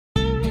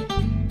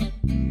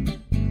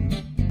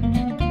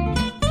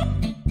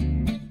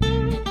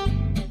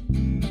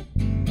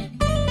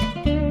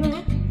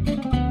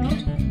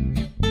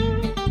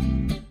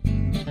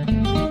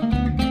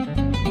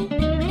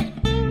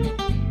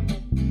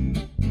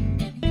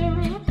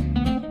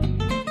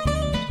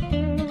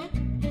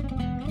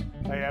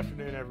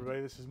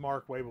this is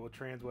Marc Webel with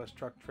Transwest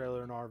Truck,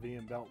 Trailer, and RV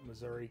in Belton,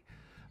 Missouri.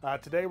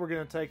 Today we're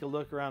going to take a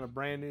look around a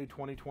brand new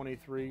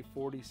 2023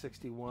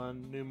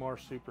 4061 Newmar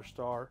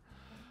Superstar.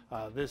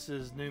 This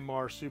is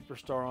Newmar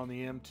Superstar on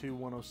the M-2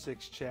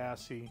 106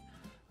 chassis,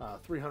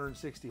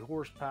 360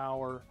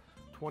 horsepower,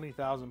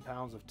 20,000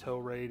 pounds of tow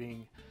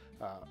rating,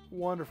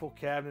 wonderful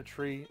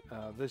cabinetry.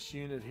 This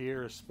unit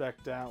here is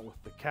spec'd out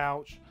with the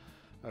couch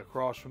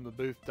across from the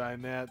booth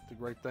dinette. The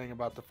great thing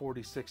about the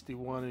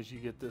 4061 is you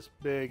get this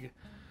big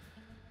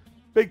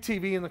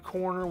TV in the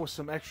corner with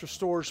some extra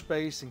storage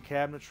space and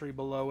cabinetry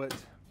below it.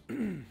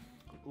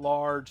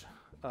 Large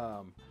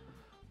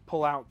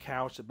pull-out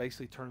couch that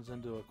basically turns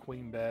into a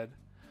queen bed.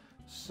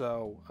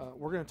 So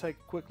we're going to take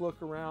a quick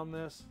look around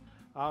this.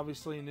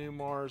 Obviously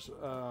Newmar's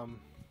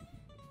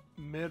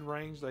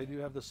mid-range, they do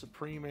have the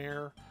Supreme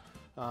Air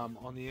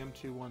on the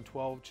M-2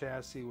 112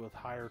 chassis with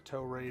higher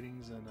tow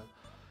ratings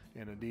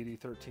and a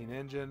DD13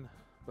 engine,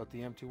 but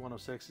the M-2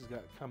 106 has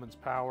got Cummins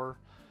power.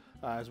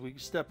 As we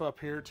step up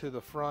here to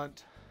the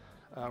front,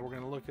 we're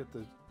going to look at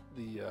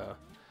the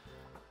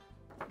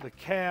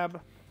cab.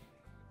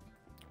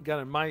 Got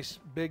a nice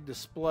big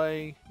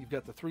display. You've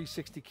got the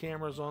 360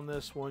 cameras on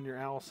this one, your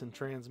Allison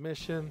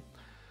transmission.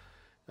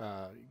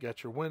 You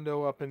got your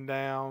window up and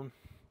down,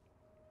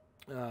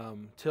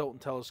 tilt and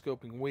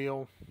telescoping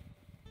wheel.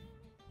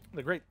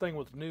 The great thing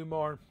with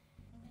Newmar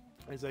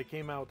is they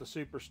came out with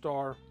the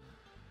Superstar.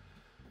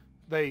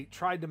 They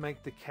tried to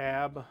make the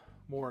cab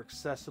more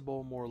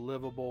accessible, more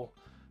livable.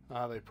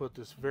 They put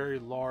this very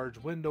large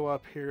window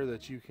up here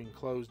that you can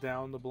close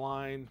down the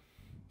blind.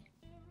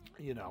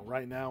 You know,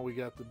 right now we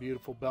got the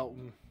beautiful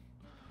Belton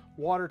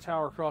water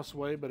tower across the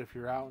way, but if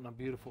you're out in a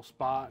beautiful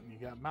spot and you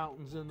got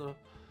mountains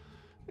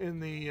in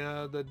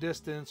the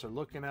distance, or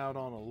looking out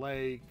on a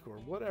lake or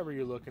whatever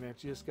you're looking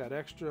at, you just got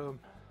extra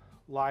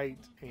light.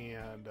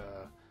 And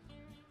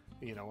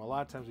you know, a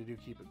lot of times we do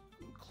keep it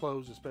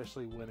closed,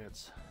 especially when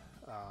it's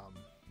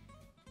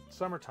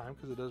summertime,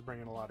 because it does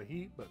bring in a lot of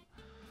heat. But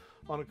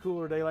on a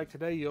cooler day like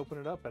today, you open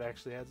it up, it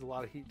actually adds a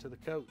lot of heat to the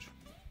coach.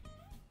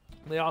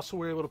 They also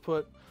were able to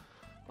put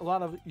a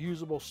lot of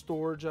usable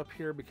storage up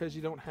here because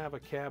you don't have a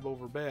cab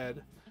over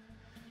bed.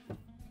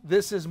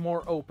 This is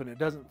more open. It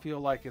doesn't feel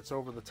like it's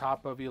over the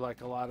top of you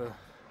like a lot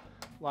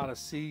of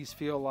C's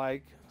feel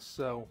like.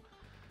 So,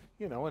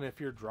 you know, and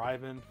if you're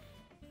driving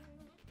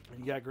and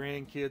you got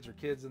grandkids or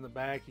kids in the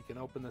back, you can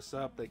open this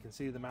up. They can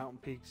see the mountain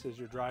peaks as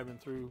you're driving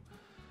through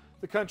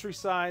the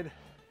countryside.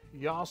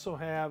 You also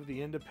have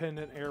the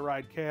independent air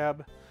ride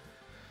cab.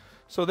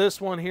 So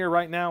this one here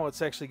right now,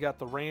 it's actually got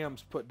the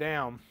rams put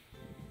down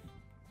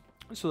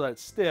so that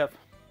it's stiff.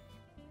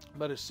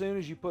 But as soon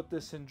as you put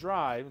this in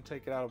drive and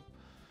take it out of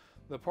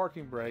the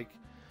parking brake,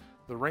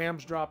 the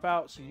rams drop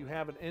out, so you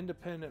have an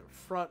independent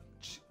front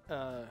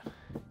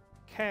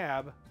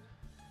cab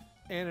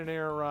and an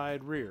air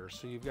ride rear.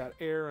 So you've got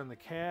air in the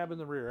cab and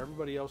the rear.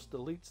 Everybody else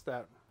deletes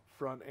that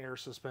front air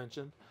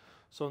suspension.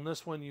 So in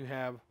this one you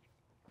have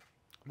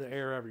the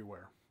air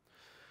everywhere.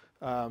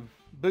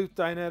 Booth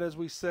dinette, as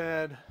we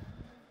said.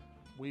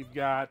 We've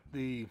got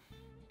the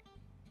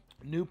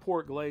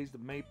Newport glazed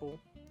maple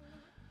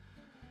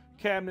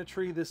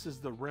cabinetry. This is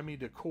the Remy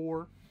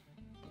decor.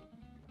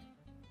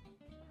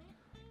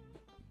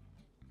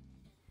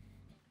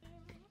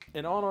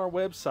 And on our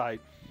website,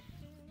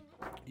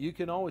 you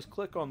can always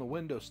click on the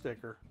window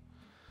sticker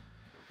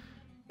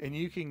and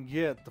you can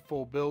get the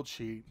full build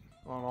sheet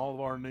on all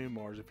of our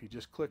Newmars if you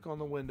just click on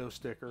the window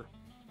sticker.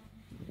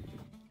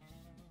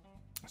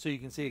 So you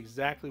can see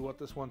exactly what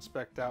this one's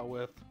spec'd out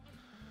with.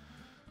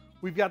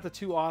 We've got the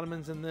two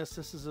ottomans in this.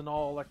 This is an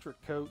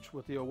all-electric coach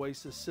with the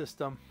Oasis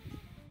system.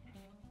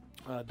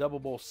 Double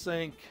bowl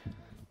sink.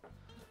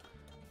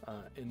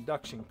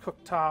 Induction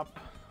cooktop.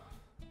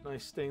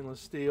 Nice stainless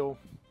steel.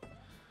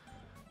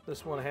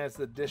 This one has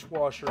the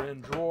dishwasher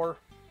in drawer.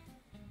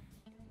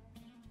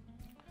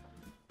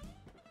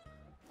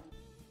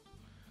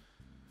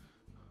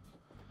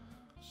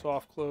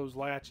 Soft close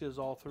latches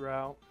all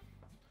throughout.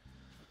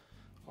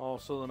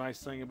 Also, the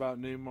nice thing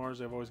about Newmars,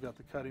 they've always got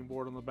the cutting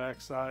board on the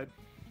back side.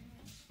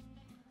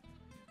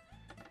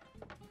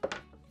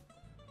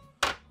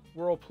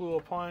 Whirlpool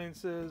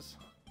appliances.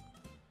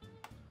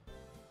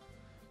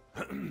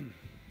 And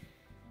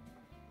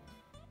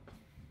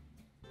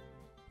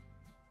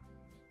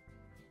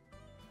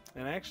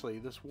actually,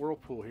 this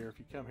Whirlpool here, if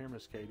you come here,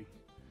 Miss Katie,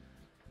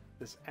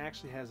 this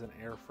actually has an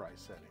air fry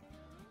setting.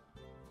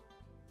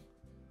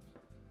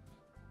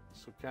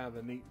 So kind of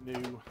a neat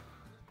new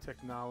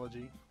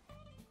technology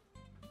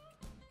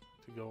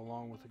to go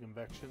along with the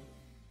convection.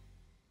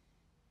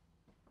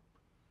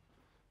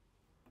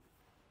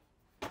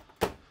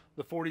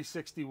 The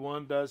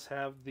 4061 does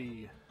have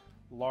the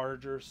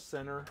larger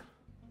center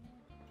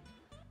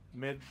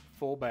mid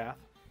full bath.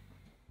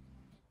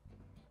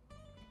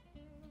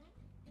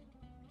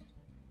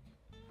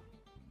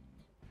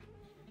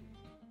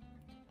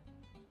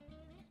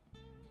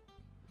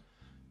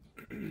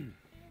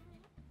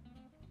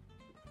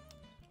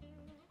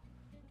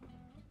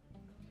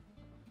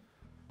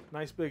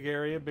 Nice big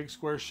area, big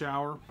square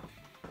shower.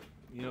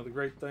 You know, the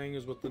great thing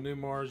is with the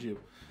Newmars, you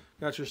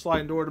got your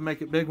sliding door to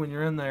make it big when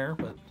you're in there,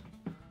 but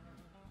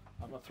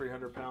I'm a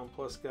 300-pound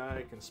plus guy.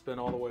 I can spin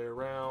all the way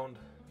around.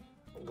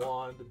 A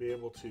wand to be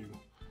able to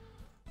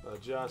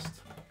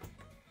adjust.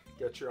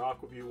 Got your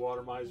AquaView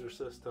water miser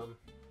system.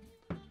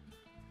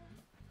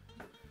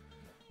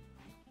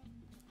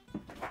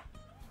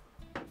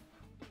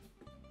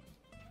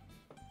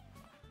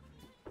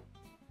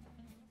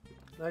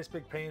 Nice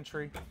big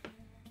pantry.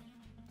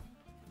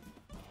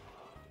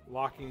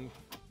 Locking,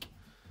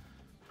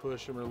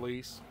 push and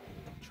release.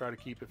 Try to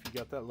keep, if you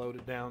got that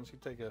loaded down, so you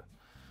take a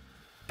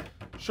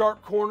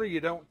sharp corner, you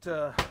don't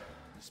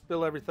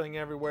spill everything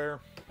everywhere.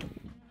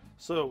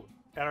 So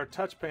at our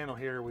touch panel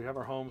here, we have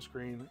our home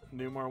screen.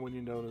 Newmar, when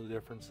you know the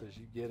difference, as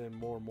you get in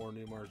more and more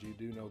Newmars, you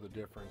do know the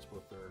difference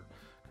with their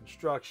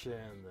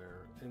construction,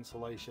 their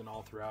insulation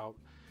all throughout.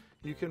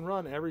 You can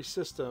run every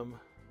system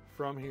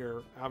from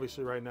here.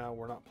 Obviously right now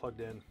we're not plugged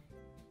in.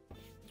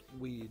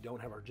 We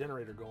don't have our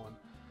generator going.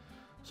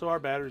 So our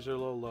batteries are a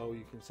little low.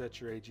 You can set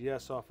your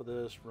AGS off of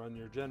this, run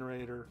your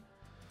generator,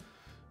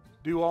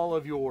 do all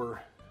of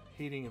your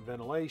heating and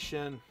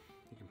ventilation.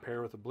 You can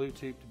pair with a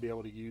Bluetooth to be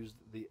able to use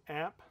the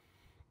app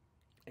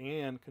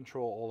and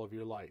control all of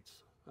your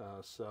lights.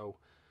 So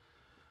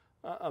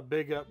a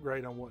big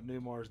upgrade on what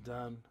Newmar's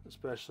done,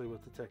 especially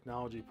with the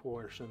technology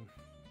portion.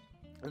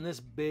 And this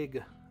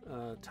big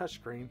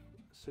touchscreen,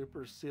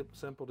 super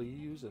simple to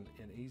use and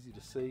easy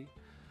to see.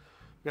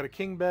 We've got a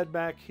king bed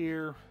back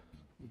here.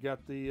 We've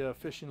got the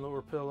fishing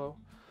lure pillow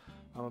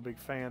I'm a big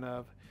fan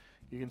of.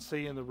 You can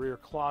see in the rear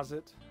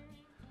closet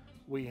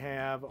we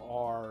have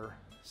our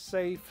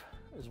safe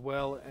as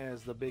well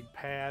as the big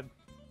pad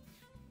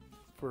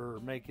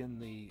for making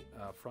the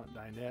front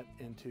dinette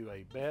into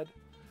a bed.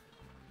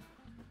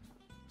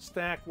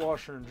 Stack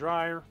washer and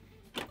dryer.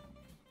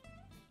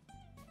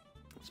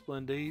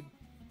 Splendid.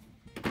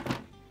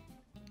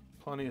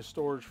 Plenty of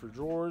storage for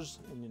drawers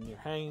and then your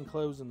hanging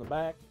clothes in the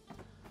back.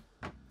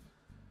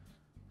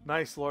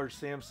 Nice large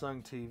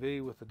Samsung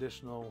TV with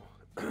additional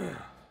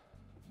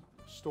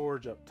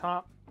storage up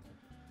top.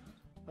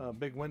 A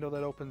big window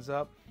that opens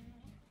up.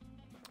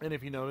 And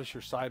if you notice,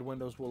 your side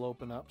windows will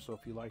open up, so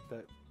if you like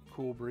that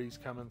cool breeze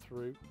coming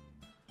through.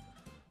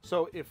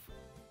 So if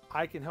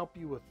I can help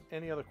you with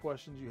any other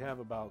questions you have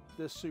about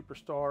this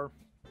Superstar,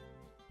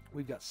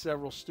 we've got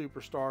several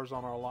Superstars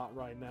on our lot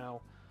right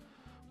now.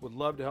 Would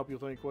love to help you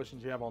with any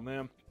questions you have on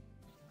them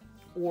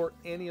or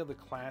any of the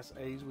Class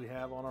A's we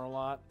have on our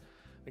lot.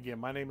 Again,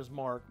 my name is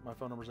Mark. My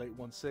phone number is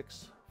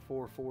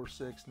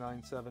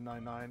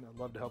 816-446-9799. I'd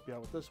love to help you out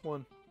with this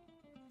one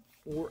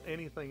or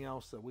anything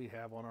else that we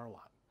have on our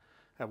lot.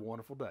 Have a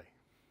wonderful day.